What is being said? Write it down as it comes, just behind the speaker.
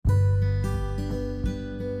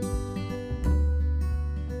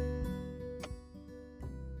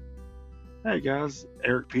Hey guys,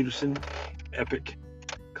 Eric Peterson, Epic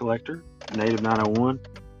Collector, Native 901.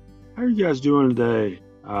 How are you guys doing today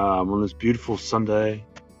on this beautiful Sunday,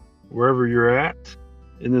 wherever you're at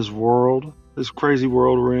in this world, this crazy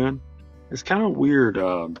world we're in? It's kind of weird,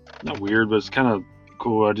 not weird, but it's kind of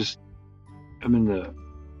cool. I'm in the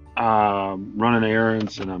running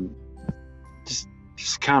errands and I'm just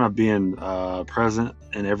just kind of being present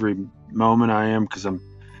in every moment I am because um,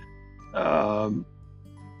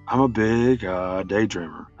 I'm a big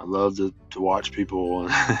daydreamer. I love to watch people.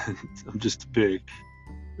 I'm just a big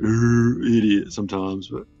idiot sometimes,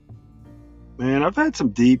 but man, I've had some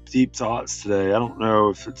deep thoughts today. I don't know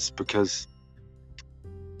if it's because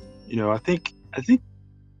I think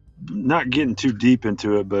not getting too deep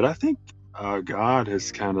into it, but I think God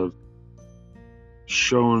has kind of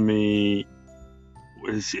shown me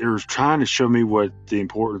is trying to show me what the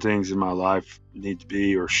important things in my life need to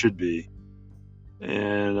be or should be,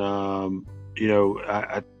 and I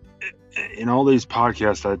in all these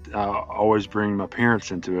podcasts, I always bring my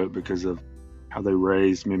parents into it because of how they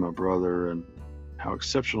raised me and my brother and how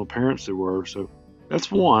exceptional parents they were. So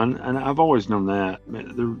that's one, and I've always known that.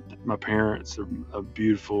 My parents are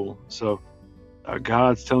beautiful. So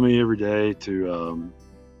God's telling me every day to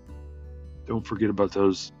don't forget about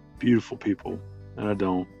those beautiful people, and I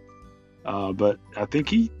don't. But I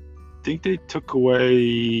think they took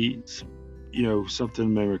away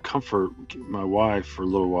something maybe comfort my wife for a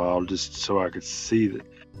little while just so I could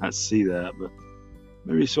not see that, but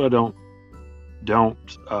maybe so I don't don't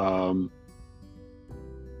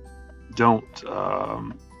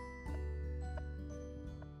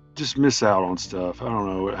just miss out on stuff. I don't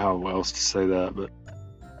know how else to say that, but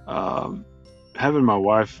having my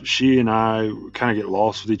wife, she and I kind of get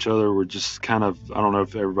lost with each other. We're just kind of, I don't know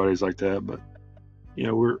if everybody's like that, but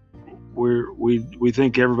we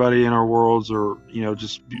think everybody in our worlds are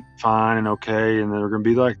just fine and okay, and they're going to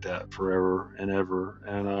be like that forever and ever,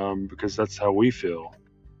 and because that's how we feel,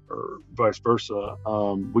 or vice versa.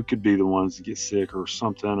 We could be the ones that get sick or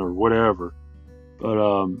something or whatever,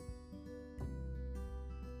 but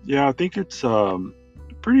yeah, I think it's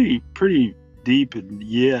pretty deep and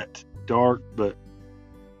yet dark, but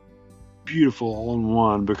beautiful all in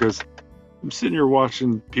one because I'm sitting here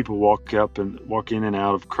watching people walk in and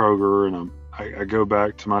out of Kroger, and I go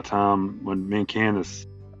back to my time when me and Candace,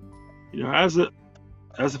 as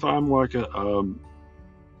if I'm like a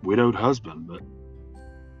widowed husband, but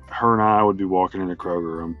her and I would be walking into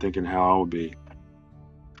Kroger. I'm thinking how I would be.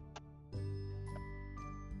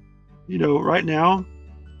 Right now,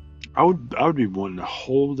 I would be wanting to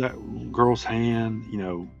hold that girl's hand,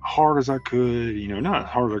 hard as I could, not as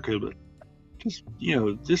hard as I could, but just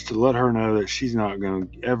to let her know that she's not going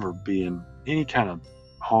to ever be in any kind of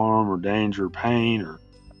harm or danger, or pain, or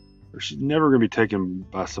she's never going to be taken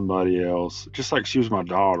by somebody else, just like she was my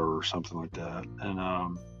daughter or something like that. And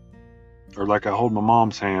or like I hold my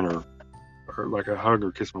mom's hand, or like I hug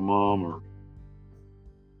or kiss my mom,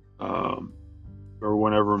 um, or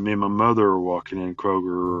whenever me and my mother are walking in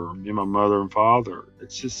Kroger, or me and my mother and father.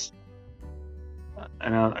 It's just,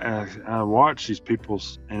 and I watch these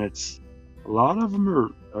people's, and it's a lot of them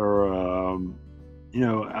are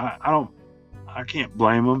I can't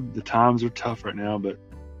blame them. The times are tough right now, but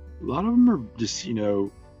a lot of them are just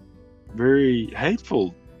very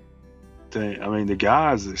hateful. I mean, the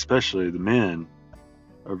guys, especially the men,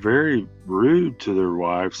 are very rude to their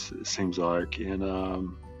wives. It seems like, and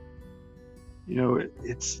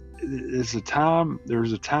it's a time.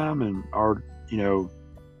 There's a time in our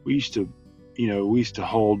we used to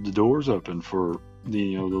hold the doors open for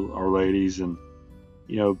our ladies, and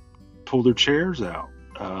pull their chairs out.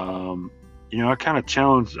 I'm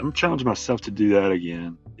challenging myself to do that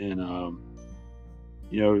again. And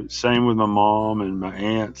same with my mom and my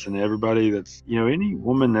aunts and everybody that's any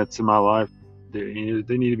woman that's in my life. They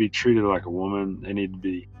need to be treated like a woman. They need to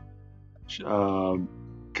be,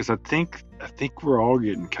 because I think we're all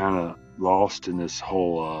getting kind of lost in this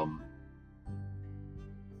whole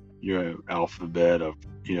alphabet of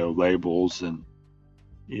labels and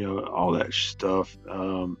all that stuff.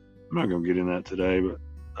 I'm not gonna get in that today, but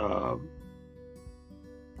I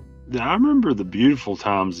remember the beautiful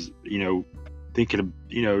times. Thinking of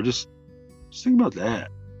just think about that.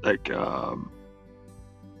 Like how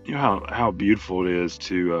beautiful it is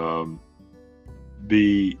to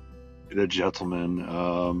be the gentleman.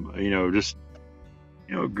 Just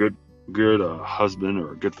a good husband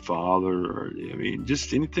or a good father, or I mean,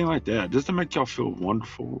 just anything like that. Doesn't make y'all feel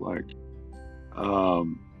wonderful? Like,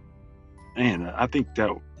 man, I think that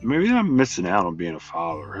maybe I'm missing out on being a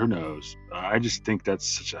father. Who knows? I just think that's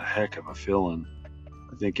such a heck of a feeling.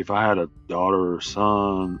 I think if I had a daughter or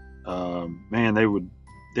son, man, they would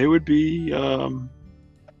be,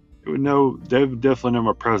 they would definitely know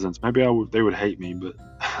my presence. Maybe they would hate me, but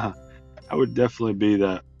I would definitely be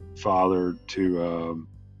that father to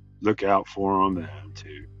look out for them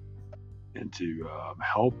and to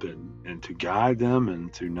help and to guide them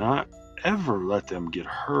and to not ever let them get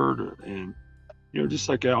hurt and just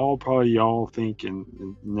like probably y'all think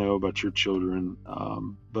and know about your children.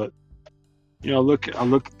 But I look in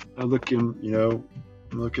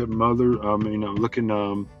look at mother. Looking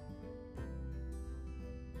I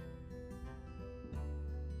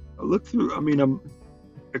look through. I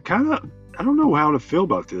don't know how to feel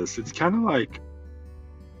about this. It's kind of like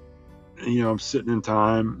I'm sitting in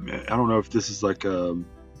time. I don't know if this is like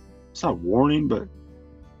it's not a warning, but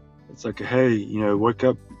it's like hey, wake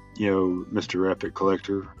up, Mr. Epic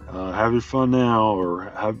Collector, have your fun now,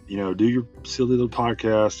 or have do your silly little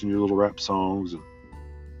podcast and your little rap songs, and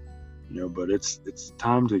but it's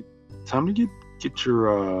time to get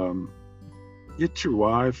your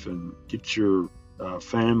wife and get your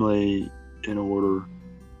family in order.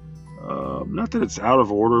 Not that it's out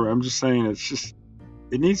of order. I'm just saying it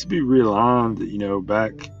needs to be realigned,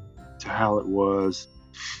 back to how it was,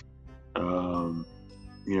 a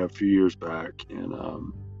few years back. And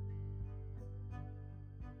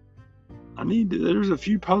there's a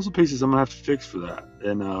few puzzle pieces I'm gonna have to fix for that.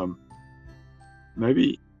 And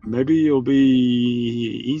maybe it'll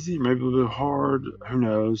be easy, maybe a little bit hard, who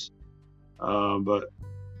knows. But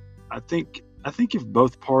I think if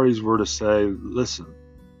both parties were to say, listen,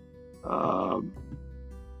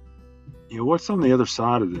 what's on the other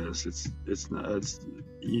side of this?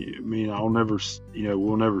 I'll never,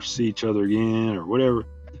 we'll never see each other again, or whatever.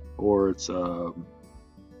 Or it's,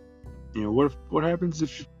 what happens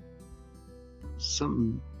if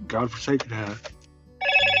something godforsaken happens?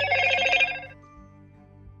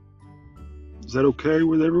 Is that okay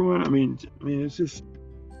with everyone? I mean, it's just.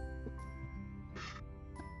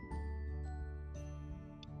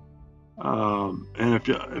 And if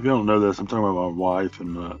you don't know this, I'm talking about my wife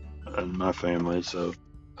and my family. So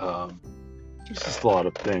there's just a lot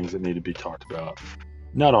of things that need to be talked about.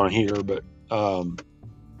 Not on here, but I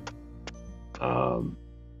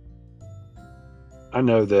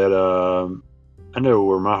know that I know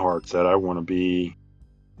where my heart's at. I want to be.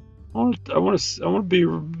 I want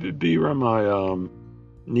to be around my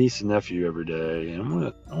niece and nephew every day, and I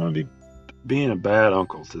want to be being a bad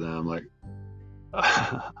uncle to them. Like,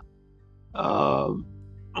 I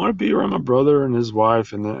want to be around my brother and his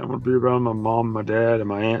wife, and I want to be around my mom, my dad, and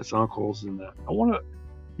my aunts, uncles, and I want to,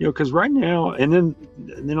 because right now, and then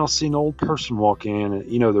I'll see an old person walk in, and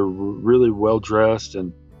they're really well dressed,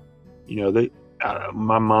 and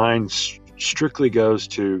my mind strictly goes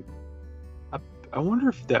to. I wonder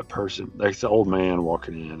if that person, like the old man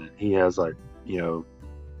walking in, and he has like,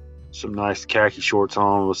 some nice khaki shorts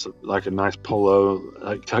on with like a nice polo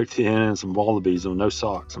like tucked in and some wallabies on, no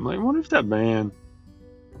socks. I'm like, I wonder if that man,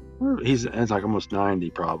 he's like almost 90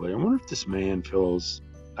 probably. I wonder if this man feels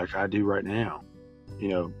like I do right now,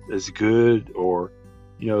 as good or,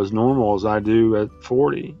 as normal as I do at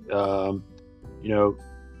 40.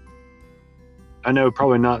 I know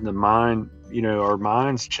probably not in the mind. Our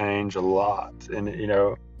minds change a lot, and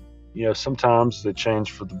sometimes they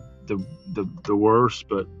change for the worse.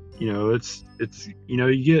 But it's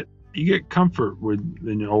you get comfort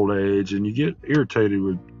in your old age, and you get irritated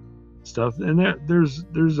with stuff, and there's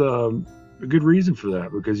a good reason for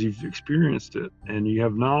that, because you've experienced it and you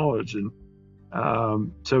have knowledge, and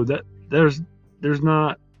so that there's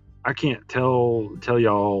not. I can't tell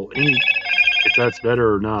y'all if that's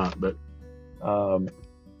better or not, but.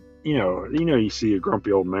 You see a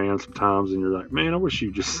grumpy old man sometimes, and you're like, man, I wish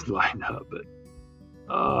you just lighten up. But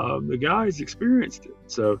the guy's experienced it,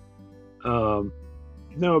 so no.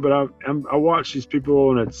 But I watch these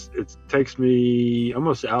people, and it takes me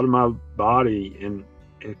almost out of my body, and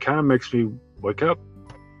it kind of makes me wake up,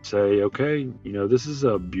 say, okay, this is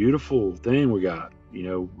a beautiful thing we got.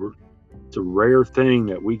 It's a rare thing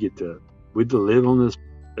that we get to live on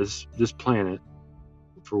this planet.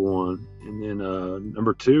 For one, and then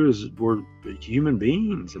number two is we're human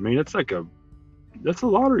beings. I mean, that's a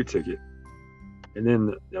lottery ticket. And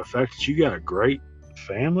then the fact that you got a great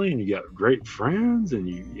family and you got great friends, and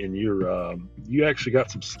you actually got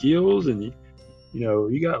some skills, and you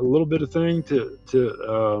got a little bit of thing to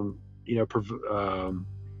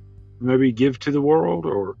maybe give to the world,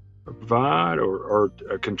 or provide, or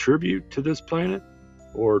contribute to this planet,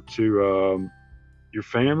 or to your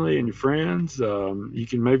family and your friends. You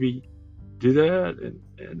can maybe do that,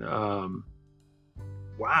 and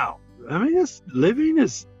wow. I mean, living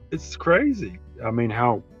is crazy. I mean,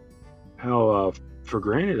 how for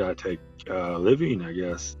granted I take living, I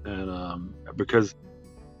guess, and because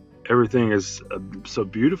everything is so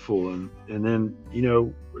beautiful, and then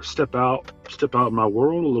step out in my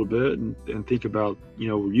world a little bit and think about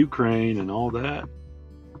Ukraine and all that.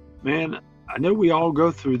 Man, I know we all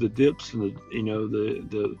go through the dips and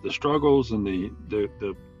the struggles and the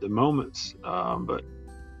moments, but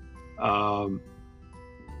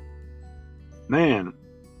man,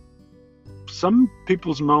 some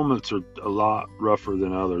people's moments are a lot rougher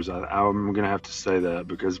than others. I'm gonna have to say that,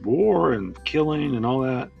 because war and killing and all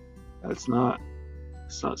that, it's not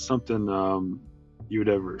something you would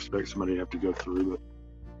ever expect somebody to have to go through.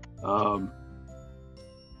 But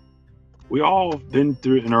we all have been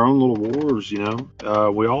through it in our own little wars.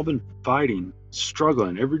 We all been fighting,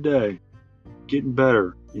 struggling every day, getting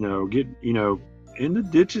better. In the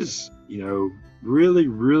ditches. Really,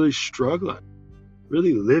 really struggling,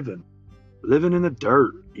 really living in the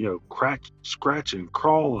dirt. Scratching,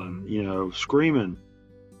 crawling. Screaming.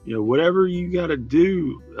 Whatever you got to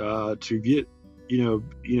do to get,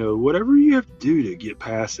 whatever you have to do to get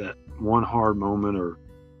past that one hard moment or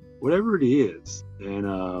whatever it is.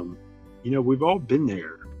 And we've all been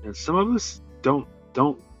there, and some of us don't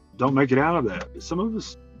make it out of that, but some of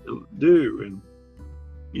us do, and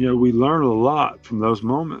we learn a lot from those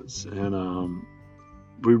moments, and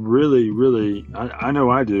we really, I know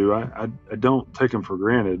I do. I don't take them for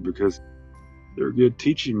granted, because they're good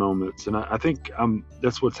teaching moments, and I think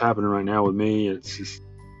that's what's happening right now with me. It's just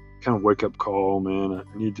kind of wake up call, man. I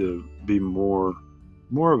need to be more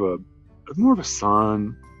of a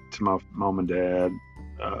son to my mom and dad,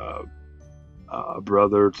 a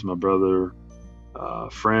brother to my brother,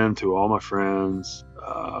 friend to all my friends,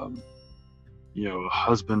 a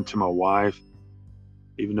husband to my wife,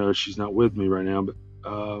 even though she's not with me right now. But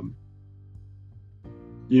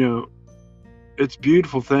it's a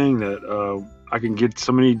beautiful thing that I can get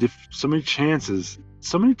so many chances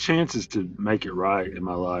to make it right in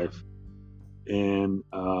my life. And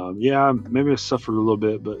maybe I suffered a little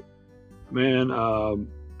bit, but man,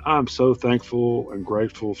 I'm so thankful and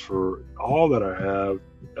grateful for all that I have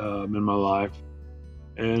in my life,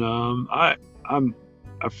 and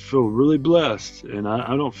I feel really blessed, and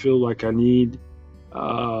I don't feel like I need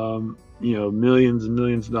millions and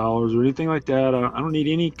millions of dollars or anything like that. I don't need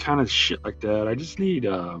any kind of shit like that. I just need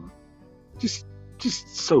just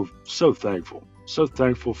so thankful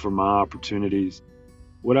for my opportunities.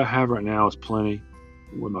 What I have right now is plenty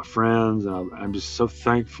with my friends, and I'm just so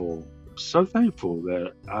thankful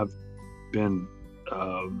that I've been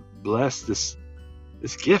blessed this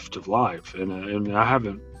gift of life, and I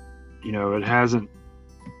haven't, it hasn't,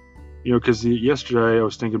 because yesterday I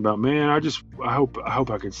was thinking about, man, I hope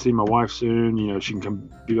I can see my wife soon. She can come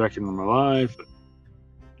be back into my life.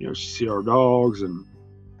 She see our dogs and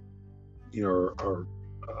our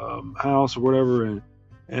house or whatever,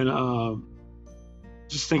 and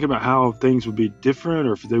just thinking about how things would be different,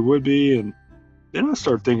 or if they would be. And then I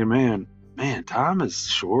started thinking, man, time is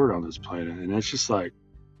short on this planet, and it's just like,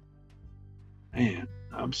 man,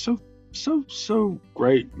 I'm so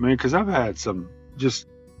great, man, because I've had some just,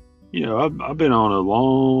 I've been on a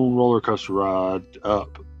long roller coaster ride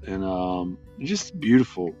up, and just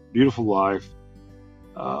beautiful life.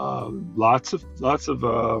 Lots of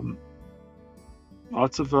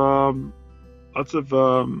ups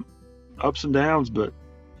and downs, but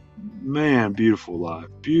man, beautiful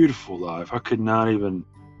life. I could not even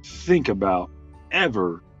think about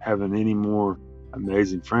ever having any more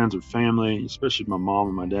amazing friends or family, especially my mom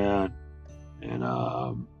and my dad. And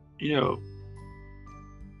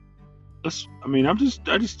let's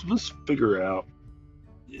figure out,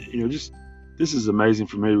 this is amazing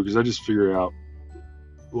for me, because I just figure out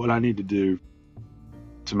what I need to do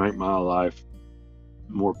to make my life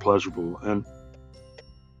more pleasurable, and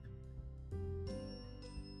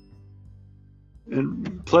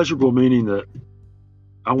pleasurable meaning that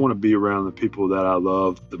I want to be around the people that I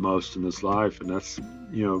love the most in this life, and that's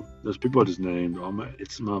those people I just named.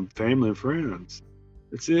 It's my family and friends.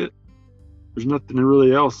 That's it. There's nothing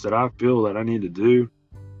really else that I feel that I need to do.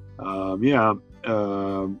 I'd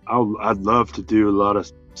love to do a lot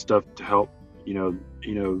of stuff to help, the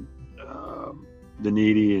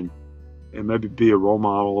needy, and maybe be a role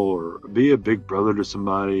model, or be a big brother to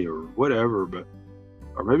somebody, or whatever.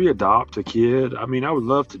 Or maybe adopt a kid. I mean, I would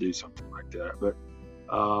love to do something like that. But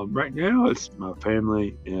right now, it's my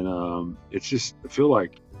family, and it's just, I feel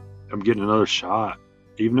like I'm getting another shot,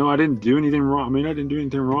 even though I didn't do anything wrong. I mean, I didn't do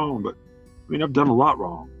anything wrong, but I've done a lot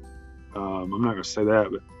wrong. I'm not going to say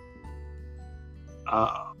that, but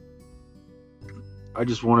I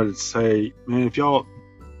just wanted to say, man, if y'all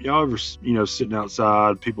y'all ever, sitting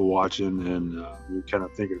outside, people watching, and you're kind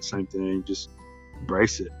of thinking the same thing, just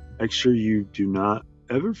embrace it. Make sure you do not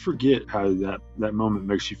ever forget how that moment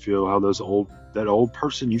makes you feel, how that old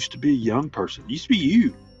person used to be a young person, used to be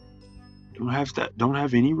you. Don't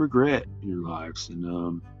have any regret in your lives,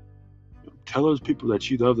 and tell those people that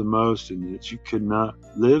you love the most and that you could not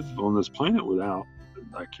live on this planet without,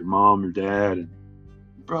 like your mom, your dad, and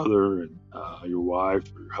your brother, and your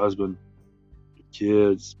wife, or your husband, your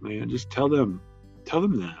kids. Man, just tell them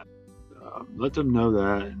that. Let them know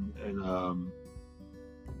that, and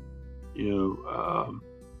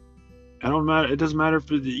I don't matter. It doesn't matter if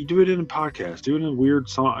you do it in a podcast, do it in a weird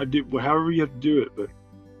song. However you have to do it, but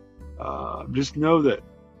just know that,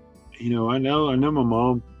 I know my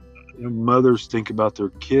mom. Mothers think about their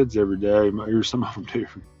kids every day, or some of them do.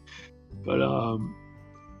 But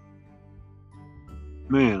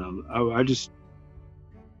man,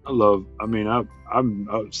 I'm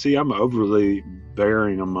overly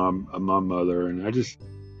bearing on my mother, and I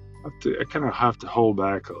kind of have to hold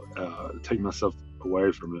back, take myself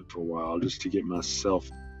away from it for a while, just to get myself,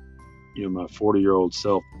 my 40-year-old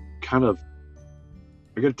self, kind of.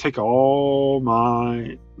 I got to take all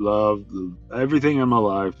my love, everything in my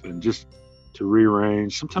life, and just to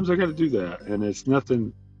rearrange. Sometimes I got to do that, and it's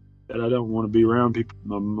nothing that I don't want to be around people,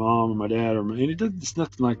 my mom and my dad, it's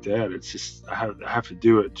nothing like that. It's just I have to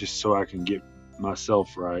do it just so I can get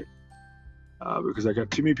myself right, because I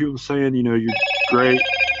got too many people saying, you're great.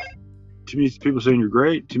 Too many people saying you're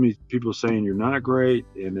great. Too many people saying you're not great,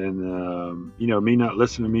 and then me not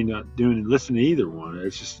listening, me not listen to either one.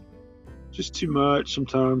 It's just too much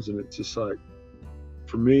sometimes, and it's just like,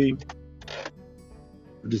 for me,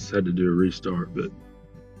 I just had to do a restart. But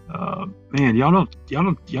man, y'all don't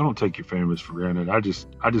take your families for granted. I just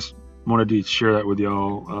wanted to share that with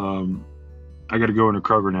y'all. I got to go into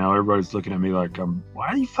Kroger now. Everybody's looking at me like, why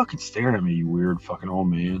are you fucking staring at me, you weird fucking old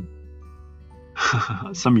man?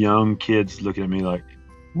 Some young kids looking at me like,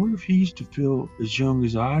 I wonder if he used to feel as young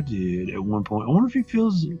as I did at one point. I wonder if he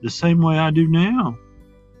feels the same way I do now.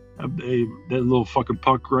 That little fucking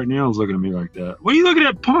punk right now is looking at me like that. What are you looking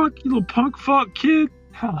at, punk? You little punk fuck kid.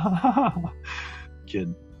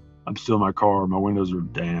 Kid. I'm still in my car. My windows are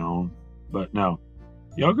down. But no.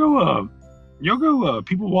 Y'all go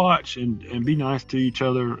people watch and be nice to each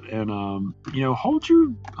other, and hold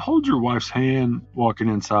your wife's hand walking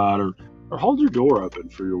inside, or hold your door open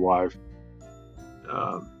for your wife.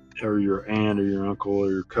 Or your aunt, or your uncle,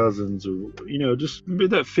 or your cousins, or just be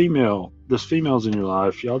that female. There's females in your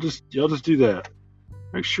life. Y'all just do that.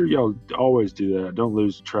 Make sure y'all always do that. Don't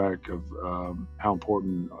lose track of how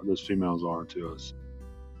important those females are to us.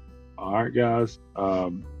 All right, guys.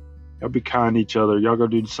 Y'all be kind to each other. Y'all go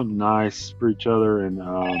do something nice for each other, and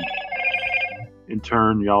in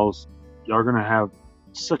turn, y'all gonna have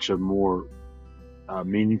such a more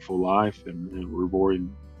meaningful life and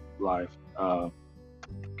rewarding life.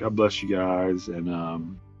 God bless you guys, and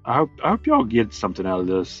I hope y'all get something out of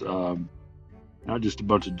this. Not just a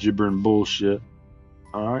bunch of gibbering bullshit.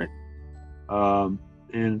 All right.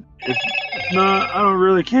 And if not, I don't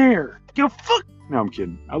really care. Give a fuck. No, I'm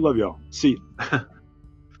kidding. I love y'all. See you.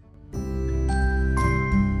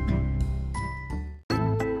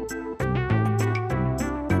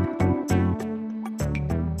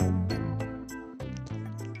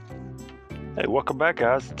 Hey, welcome back,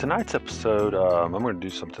 guys. Tonight's episode, I'm going to do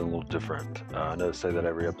something a little different. I know I say that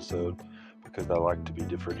every episode because I like to be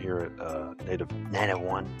different here at Native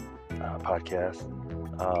One podcast.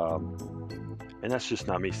 And that's just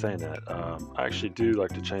not me saying that. I actually do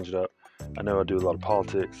like to change it up. I know I do a lot of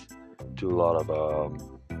politics, do a lot of,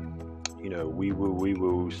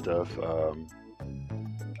 wee-woo stuff. A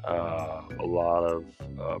lot of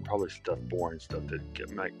probably boring stuff that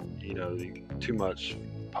can make, too much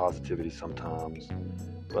positivity sometimes.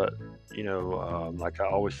 But like I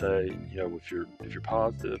always say, if you're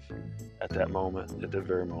positive at that moment, at that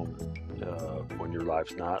very moment, when your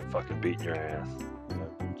life's not fucking beating your ass,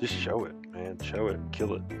 just show it, man. Show it,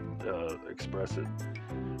 kill it, express it,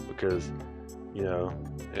 because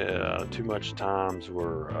too much times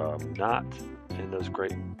we're not in those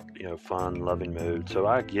great, fun, loving mood. So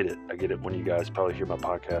I get it when you guys probably hear my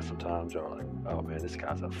podcast sometimes. You're like, oh man, this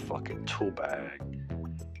guy's a fucking tool bag.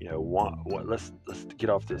 Let's get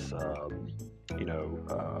off this,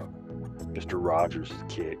 Mr. Rogers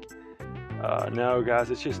kick. No, guys,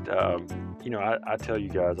 it's just, I tell you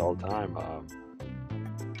guys all the time,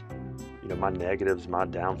 my negatives, my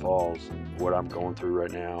downfalls, what I'm going through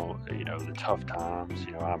right now, the tough times,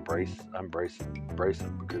 I embrace them,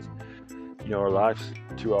 because, our lives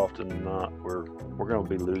too often we're going to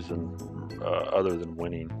be losing other than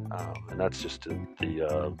winning, and that's just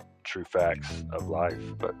the true facts of life.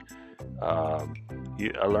 But I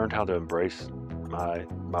learned how to embrace my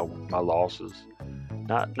losses,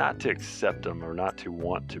 not to accept them or not to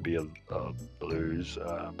want to be a blues,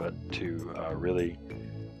 but to really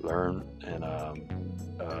learn and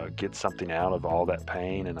get something out of all that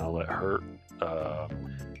pain and all that hurt.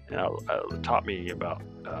 It taught me about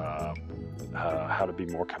how to be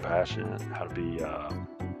more compassionate, how to be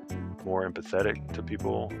more empathetic to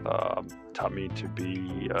people. Taught me to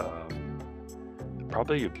be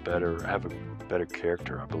probably have a better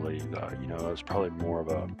character. I believe. I was probably more of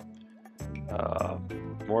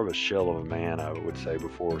a shell of a man, I would say,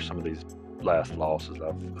 before some of these last losses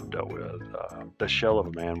I've dealt with. The shell of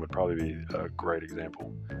a man would probably be a great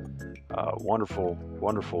example. Wonderful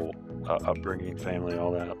upbringing, family,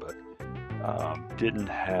 all that, but didn't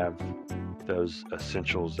have those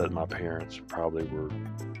essentials that my parents probably were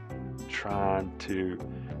trying to,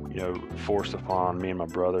 force upon me and my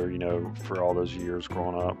brother, for all those years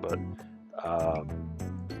growing up. But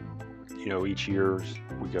each years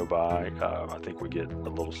we go by, I think we get a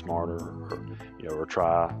little smarter, or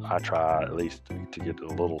I try at least to get a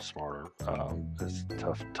little smarter. It's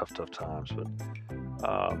tough times, but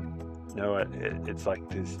it's like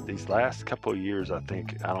these last couple of years. I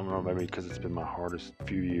think, I don't know, maybe because it's been my hardest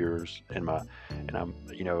few years and I'm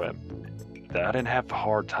I didn't have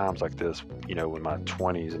hard times like this, in my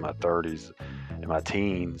 20s and my 30s and my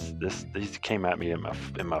teens. These came at me in my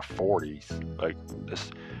 40s, like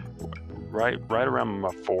this. Right around my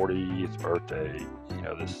 40th birthday,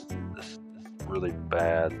 this really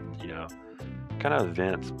bad, kind of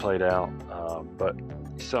events played out, but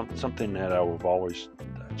something that I will always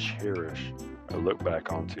cherish or look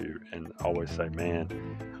back onto and always say, man,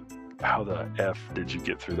 how the F did you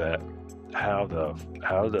get through that? How the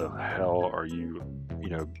hell are you,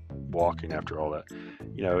 walking after all that?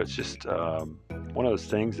 It's just one of those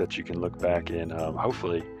things that you can look back and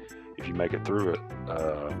hopefully, if you make it through it,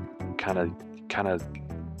 kind of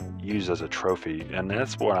use as a trophy. And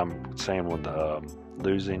that's what I'm saying with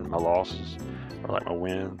losing. My losses are like my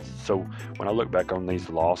wins. So when I look back on these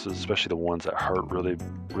losses, especially the ones that hurt really,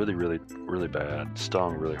 really, really, really bad,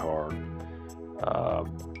 stung really hard,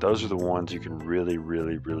 those are the ones you can really,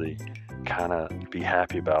 really, really kind of be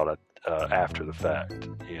happy about it after the fact.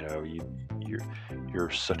 You're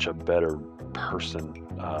such a better person.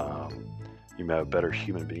 You're a better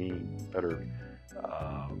human being, better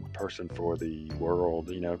person for the world.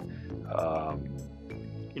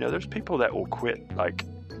 There's people that will quit like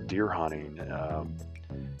deer hunting,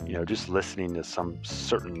 just listening to some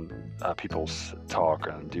certain people talk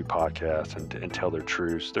and do podcasts and tell their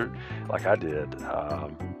truths. They're like I did,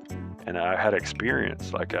 and I had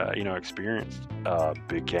experience, experienced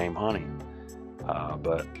big game hunting.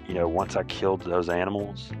 But once I killed those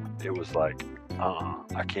animals, it was like,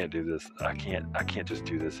 I can't do this. I can't just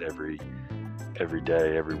do this every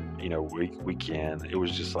day, every weekend. It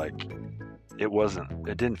was just like,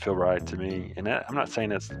 it didn't feel right to me. And I'm not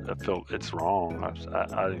saying it's wrong.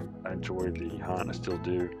 I enjoyed the hunt, I still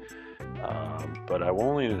do, but I will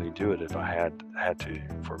only do it if I had to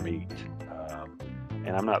for meat.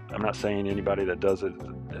 And I'm not saying anybody that does it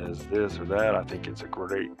as this or that. I think it's a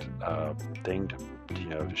great thing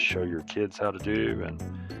to show your kids how to do,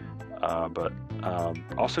 but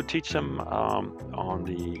also teach them on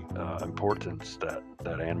the importance that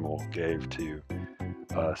animal gave to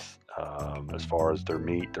us, as far as their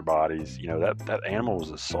meat, their bodies. That animal was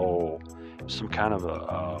a soul, some kind of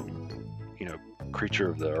a creature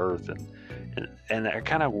of the earth, and I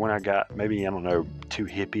kind of, when I got, maybe, I don't know, too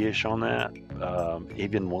hippie-ish on that,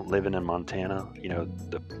 even living in Montana,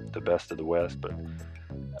 the best of the West, but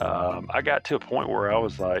I got to a point where I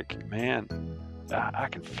was like, man, I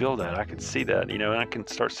can feel that, I can see that, and I can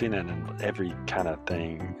start seeing that in every kind of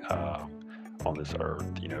thing on this earth,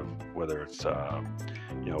 whether it's a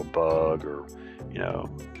bug, or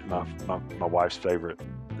my wife's favorite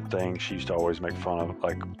thing, she used to always make fun of,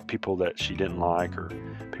 like, people that she didn't like or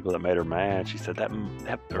people that made her mad. She said that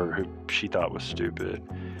or who she thought was stupid,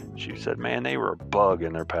 she said, man, they were a bug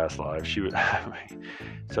in their past life. She would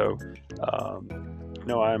so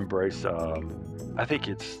I embrace, I think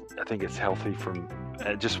it's healthy from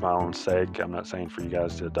just my own sake. I'm not saying for you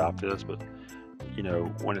guys to adopt this, but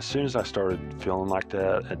as soon as I started feeling like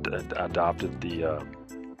that, I adopted the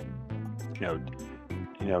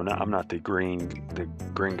I'm not the green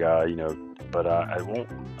guy, but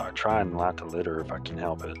I try not to litter if I can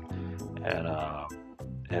help it,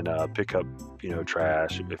 and pick up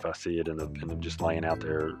trash if I see it and just laying out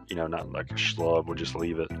there, not like a schlub, we'll just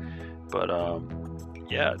leave it. But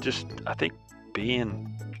just, I think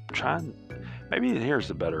being try and maybe here's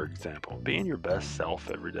a better example: being your best self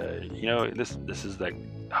every day. You know, this is like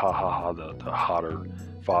the hotter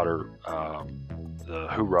fodder, the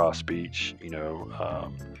hoorah speech. You know,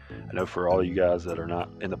 I know for all you guys that are not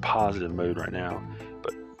in the positive mood right now,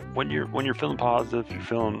 but when you're feeling positive, you're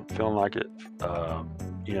feeling like it.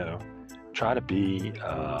 You know, try to be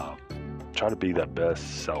that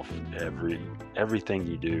best self everything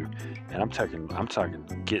you do. And I'm talking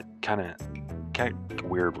get kind of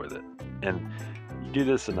weird with it. And you do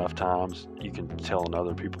this enough times, you can tell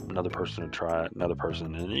another person to try it, another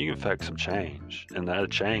person, and you can affect some change. And that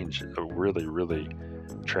change really, really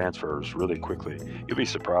transfers really quickly. You'll be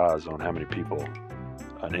surprised on how many people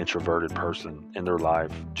an introverted person in their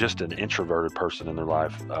life, just an introverted person in their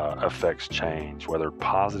life, affects change, whether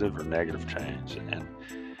positive or negative change. And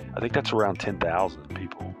I think that's around 10,000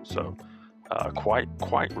 people. So quite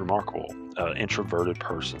remarkable. Introverted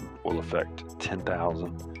person will affect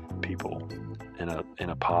 10,000 people in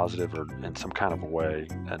a positive or in some kind of a way.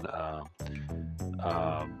 And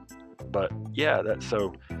but yeah,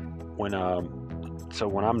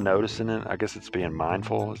 when I'm noticing it, I guess it's being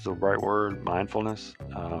mindful is the right word, mindfulness.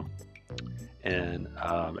 And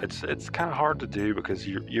it's kind of hard to do because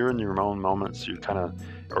you're in your own moments. You're kind of,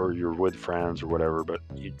 or you're with friends or whatever. But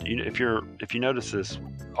if you notice this,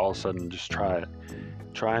 all of a sudden, just try it.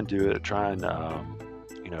 Try and do it. Try and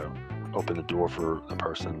open the door for the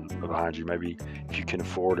person behind you. Maybe if you can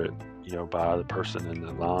afford it, buy the person in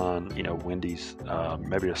the line. Wendy's,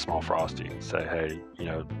 maybe a small Frosty. And say, hey,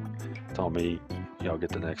 it's on me. Get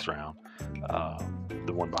the next round.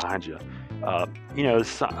 The one behind you. I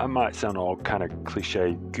might sound all kind of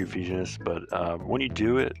cliche goofiness, but when you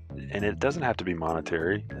do it, and it doesn't have to be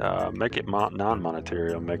monetary, make it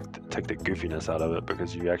non-monetary. Take the goofiness out of it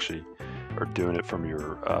because you actually are doing it from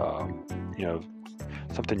your,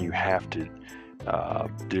 something you have to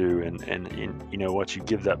do, and you know what, you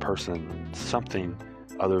give that person something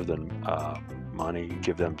other than money. You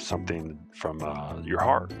give them something from your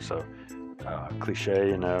heart. So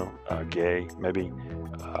cliche, gay maybe.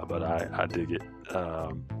 But I dig it.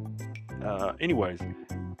 Anyways,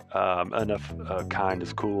 enough. Kind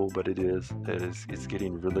is cool, but it's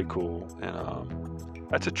getting really cool, and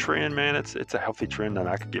that's a trend, man. It's a healthy trend that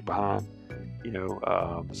I could get behind.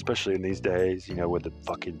 Especially in these days, with the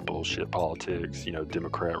fucking bullshit politics.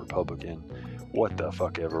 Democrat, Republican, what the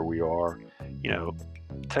fuck ever we are.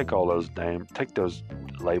 Take all those names, take those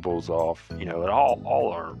labels off.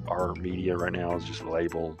 All our media right now is just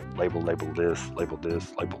label this,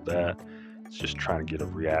 label that. It's just trying to get a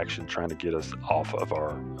reaction, trying to get us off of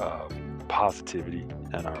our positivity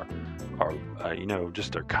and our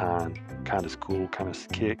just our kind is cool, kind of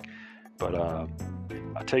kick. But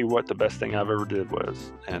I tell you what, the best thing I've ever did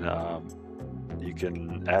was, and you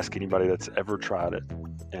can ask anybody that's ever tried it.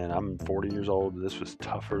 And I'm 40 years old. This was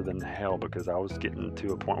tougher than hell because I was getting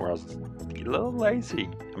to a point where I was a little lazy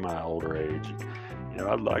in my older age.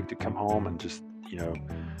 I'd like to come home and just,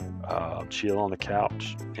 chill on the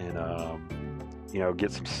couch and,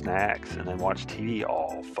 get some snacks and then watch TV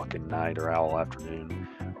all fucking night or all afternoon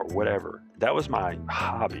or whatever. That was my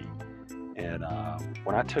hobby. And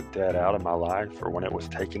when I took that out of my life, or when it was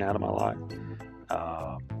taken out of my life,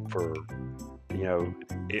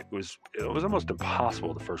 it was almost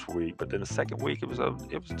impossible the first week, but then the second week it was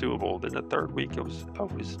doable. Then the third week it was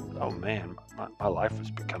oh man, my life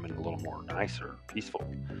was becoming a little more nicer, peaceful.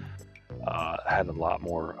 I had a lot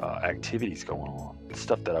more activities going on,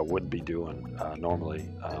 stuff that I wouldn't be doing normally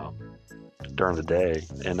during the day,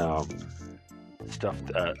 and stuff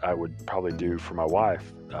that I would probably do for my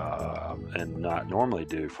wife and not normally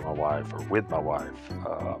do for my wife or with my wife.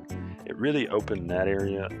 It really opened that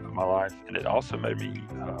area of my life, and it also made me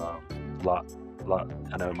a lot.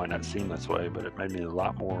 I know it might not seem this way, but it made me a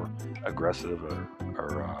lot more aggressive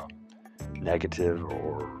or negative,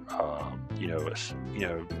 or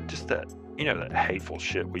just that that hateful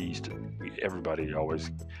shit we used to. Everybody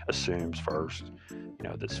always assumes first.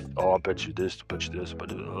 This. Oh, I bet you this. But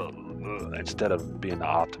instead of being the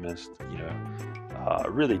optimist, I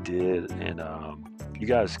really did. And you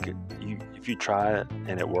guys, if you try it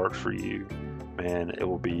and it works for you, man, it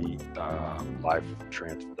will be life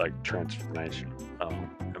transformation.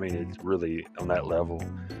 It's really on that level.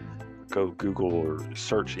 Go Google or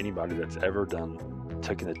search anybody that's ever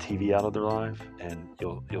taken the TV out of their life, and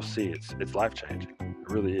you'll see it's life changing. It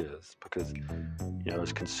really is, because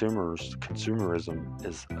as consumers, consumerism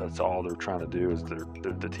is that's all they're trying to do. Is the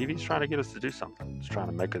TV's trying to get us to do something. It's trying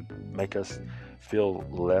to make us feel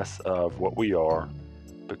less of what we are,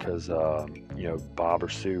 because Bob or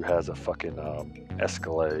Sue has a fucking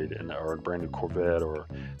Escalade or a brand new Corvette, or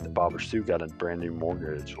Bob or Sue got a brand new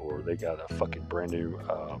mortgage, or they got a fucking brand new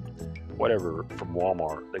whatever from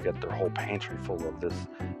Walmart. They got their whole pantry full of this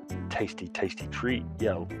tasty treat.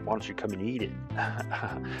 Yeah, why don't you come and eat it?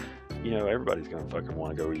 Everybody's gonna fucking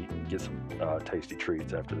want to go eat and get some tasty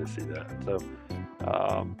treats after they see that. So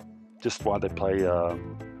just why they play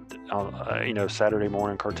Saturday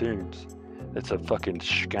morning cartoons. It's a fucking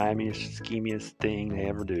schemiest thing they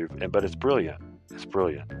ever do, but it's brilliant. It's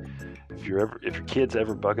brilliant. If your kid's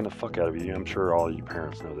ever bugging the fuck out of you, I'm sure all you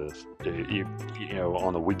parents know this.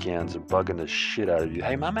 On the weekends they're bugging the shit out of you.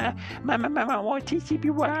 Hey, mama, I want to teach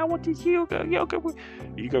you. I want to teach you.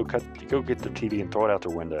 You go get the TV and throw it out the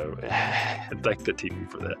window and thank the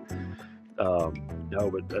TV for that.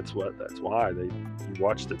 No, but that's why you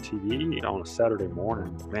watch the TV on a Saturday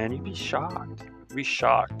morning. Man, you'd be shocked. You'd be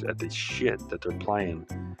shocked at the shit that they're playing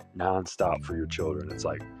nonstop for your children. It's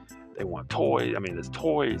like they want toys. I mean, there's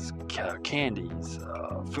toys, candies,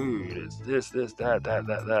 food. It's this,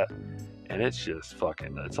 that. And it's just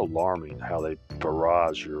it's alarming how they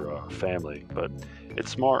barrage your family. But it's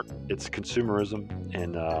smart. It's consumerism.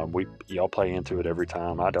 And y'all play into it every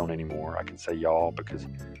time. I don't anymore. I can say y'all because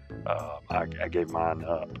I gave mine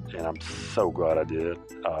up. And I'm so glad I did.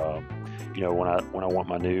 When I want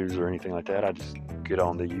my news or anything like that, I just get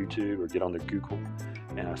on the YouTube or get on the Google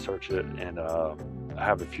and I search it. And I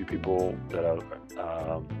have a few people that have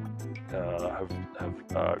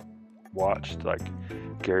watched, like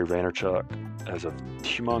Gary Vaynerchuk as a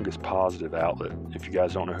humongous positive outlet. If you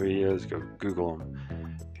guys don't know who he is, go Google him.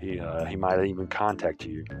 He might even contact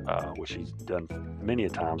you, which he's done many a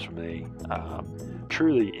times for me.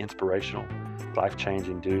 Truly inspirational,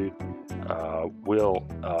 life-changing dude. Will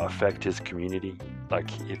affect his community. Like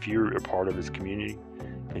if you're a part of his community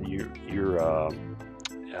and you're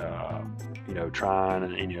trying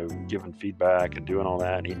and giving feedback and doing all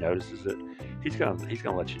that, and he notices it, he's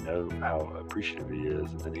gonna let you know how appreciative he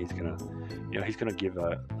is, and then he's gonna give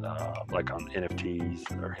like on NFTs,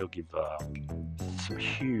 or he'll give some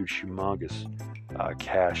huge, humongous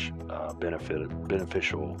cash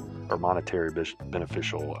beneficial or monetary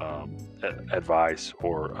beneficial advice,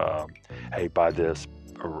 or hey, buy this,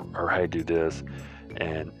 or hey, do this.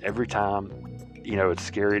 And every time, it's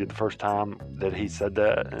scary the first time that he said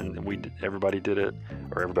that, and everybody did it,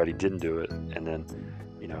 or everybody didn't do it, and then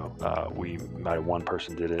we might have one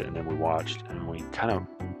person did it, and then we watched, and we kind of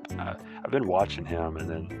I've been watching him and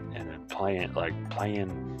then playing.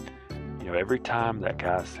 Every time that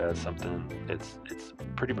guy says something, it's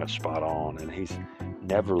pretty much spot on, and he's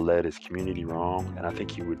never led his community wrong. And I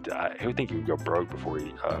think he would go broke before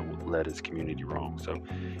he led his community wrong. So,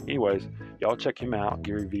 anyways, y'all check him out,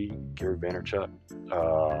 Gary Vaynerchuk.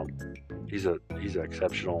 He's an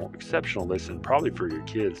exceptional listen, probably for your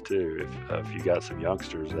kids too. If you got some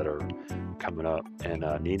youngsters that are coming up and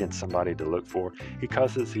needing somebody to look for. He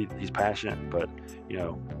cusses. He's passionate, but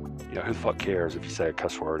who the fuck cares if you say a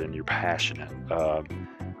cuss word and you're passionate? I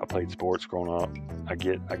played sports growing up. I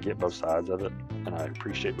get both sides of it, and I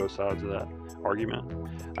appreciate both sides of that argument.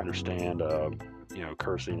 I understand,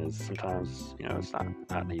 cursing is sometimes, it's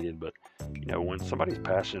not needed, but when somebody's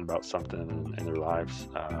passionate about something in their lives,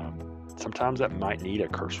 sometimes that might need a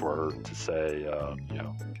curse word to say,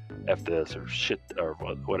 F this or shit or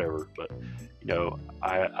whatever. But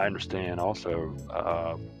I understand also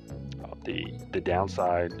the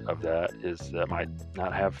downside of that is that might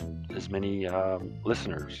not have as many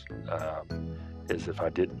listeners as if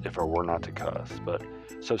I were not to cuss. But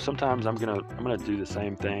so sometimes I'm gonna do the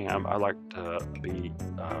same thing. I like to be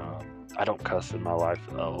I don't cuss in my life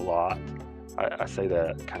a lot. I say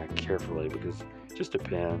that kind of carefully because it just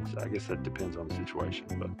depends. I guess it depends on the situation.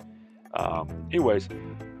 But anyways,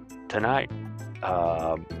 tonight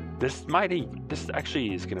this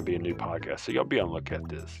actually is going to be a new podcast, so y'all be on the look at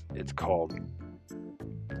this. It's called,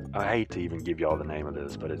 I hate to even give y'all the name of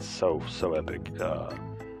this, but it's so epic.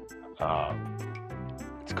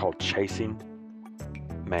 It's called Chasing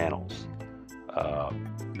Mantles.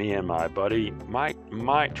 Me and my buddy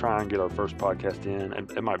might try and get our first podcast in,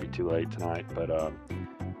 and it might be too late tonight, but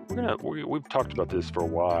we've talked about this for a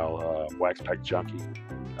while. Wax Pack Junkie.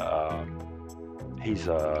 He's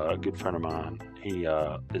a good friend of mine. He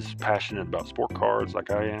is passionate about sport cards like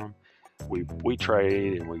I am. We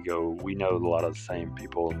trade and we know a lot of the same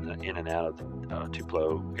people in and out of the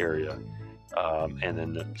Tupelo area, and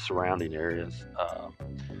then the surrounding areas,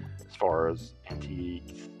 as far as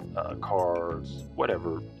antiques, cars,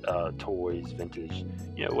 whatever, toys, vintage,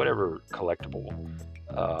 whatever collectible.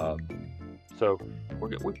 So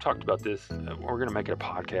we've talked about this. We're going to make it a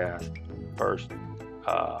podcast first.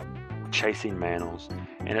 Chasing Manels,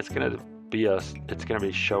 and it's going to be us. It's going to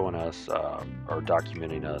be showing us or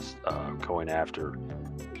documenting us going after,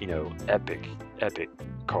 epic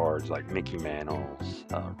cards like Mickey Mantle's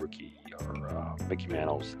rookie, or Mickey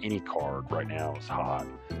Mantle's any card right now is hot,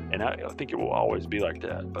 and I think it will always be like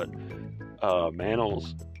that. But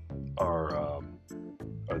Mantles are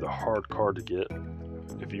the hard card to get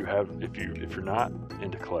if you're not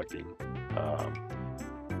into collecting.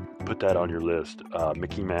 Put that on your list.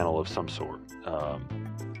 Mickey Mantle of some sort.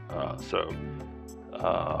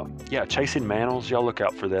 Chasing Mantles. Y'all look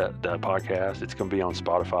out for that podcast. It's going to be on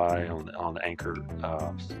Spotify, on Anchor.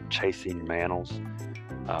 Chasing Mantles.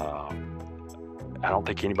 I don't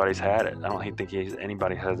think anybody's had it. I don't think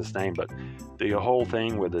anybody has this name, but the whole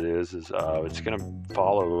thing with it is it's going to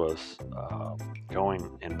follow us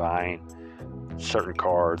going and buying certain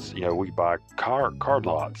cards. We buy card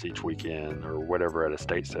lots each weekend or whatever at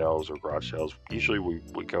estate sales or garage sales. Usually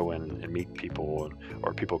we go in and meet people,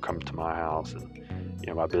 or people come to my house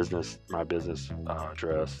and my business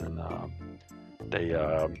address, and they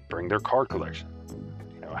bring their card collection.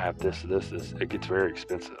 I have this. It gets very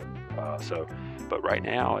expensive. But right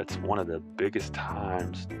now it's one of the biggest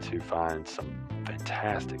times to find some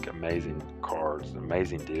fantastic, amazing cards,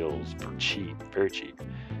 amazing deals for cheap, very cheap.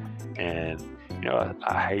 And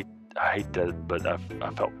I hate that, but I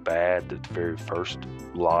felt bad that the very first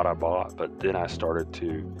lot I bought, but then I started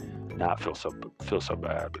to not feel so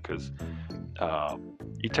bad, because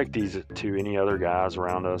you take these to any other guys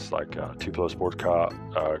around us, like Tupelo Sports Cop,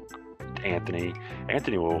 Anthony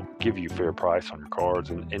will give you fair price on your cards,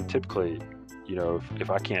 and typically, if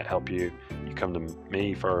I can't help you, you come to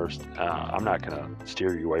me first. I'm not going to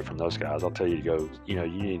steer you away from those guys. I'll tell you to go, you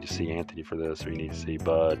need to see Anthony for this, or you need to see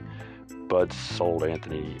Bud. Bud sold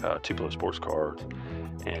Anthony Tupelo Sports Cards.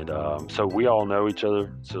 And so we all know each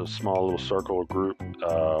other. It's a small little circle, group.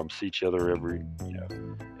 See each other every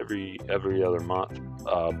other month.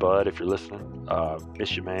 Bud, if you're listening,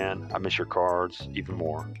 miss you, man. I miss your cards even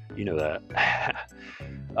more. You know that.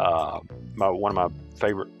 One of my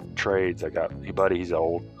favorite trades I got. Hey, buddy, he's an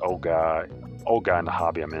old guy in the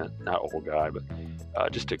hobby. I meant not old guy, but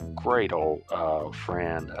just a great old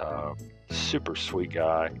friend. Super sweet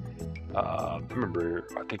guy. I remember,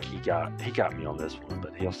 I think he got me on this one,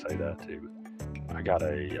 but he'll say that too. I got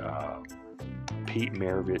a Pete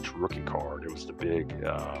Maravich rookie card. It was the big,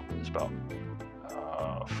 it's about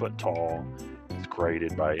a foot tall. It's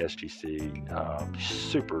graded by SGC.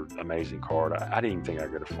 Super amazing card. I didn't even think I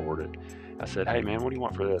could afford it. I said, "Hey man, what do you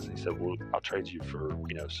want for this?" And he said, "Well, I'll trade you for,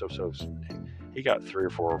 so." He got 3 or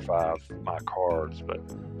 4 or 5 of my cards, but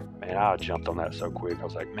man, I jumped on that so quick. I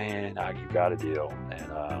was like, "Man, you got a deal,"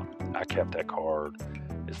 and I kept that card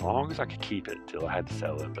as long as I could keep it till I had to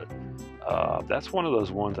sell it. But that's one of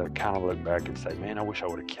those ones I kind of look back and say, "Man, I wish I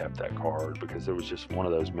would have kept that card," because it was just one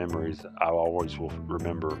of those memories I always will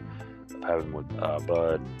remember of having with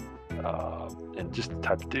Bud, and just the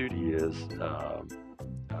type of dude he is.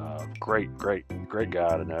 Great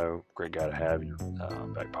guy to know, great guy to have in your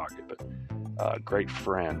back pocket, but great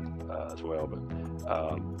friend as well. But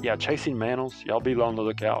Chasing Mantles, y'all be on the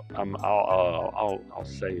lookout. I'll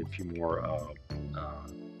say a few more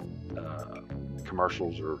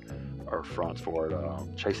commercials or fronts for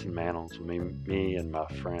it. Chasing Mantles, me and my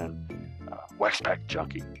friend Wax Pack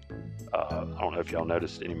Junkie. I don't know if y'all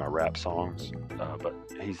noticed any of my rap songs, but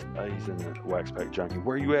he's in the Wax Pack Junkie.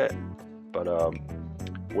 Where you at? But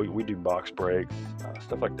we do box breaks,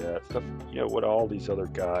 stuff like that. Stuff, what all these other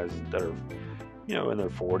guys that are, in their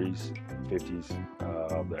 40s, 50s,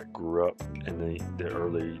 that grew up in the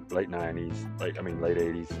late 90s, late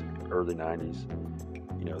 80s, early 90s.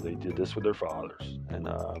 They did this with their fathers, and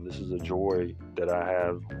this is a joy that I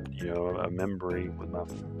have. A memory with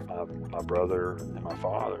my brother and my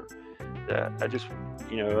father. That I just,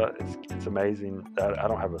 it's amazing that I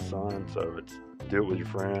don't have a son, so it's do it with your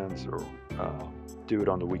friends, or do it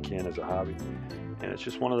on the weekend as a hobby. And it's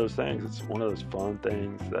just one of those things. It's one of those fun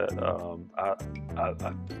things that I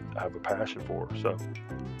have a passion for. So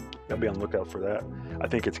I'll be on the lookout for that. I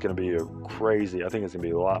think it's going to be I think it's going to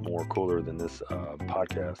be a lot more cooler than this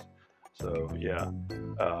podcast. So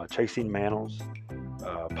Chasing Mantles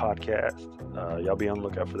podcast. Y'all be on the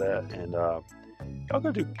lookout for that. And y'all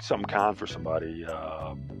go do something kind for somebody,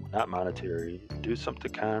 not monetary. Do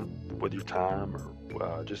something kind with your time,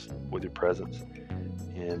 or just with your presence.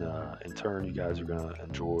 And in turn, you guys are going to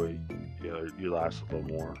enjoy your lives a little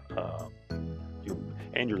more.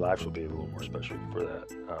 Your lives will be a little more special for that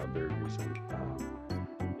very reason.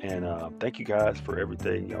 And thank you guys for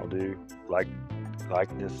everything y'all do. Like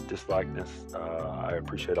likeness, dislikeness. I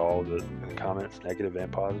appreciate all the comments, negative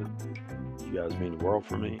and positive. You guys mean the world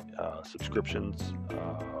for me. Subscriptions,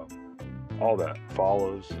 all that,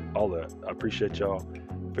 follows, all that. I appreciate y'all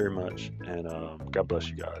very much, and God bless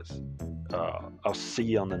you guys. I'll see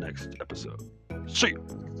you on the next episode. See you.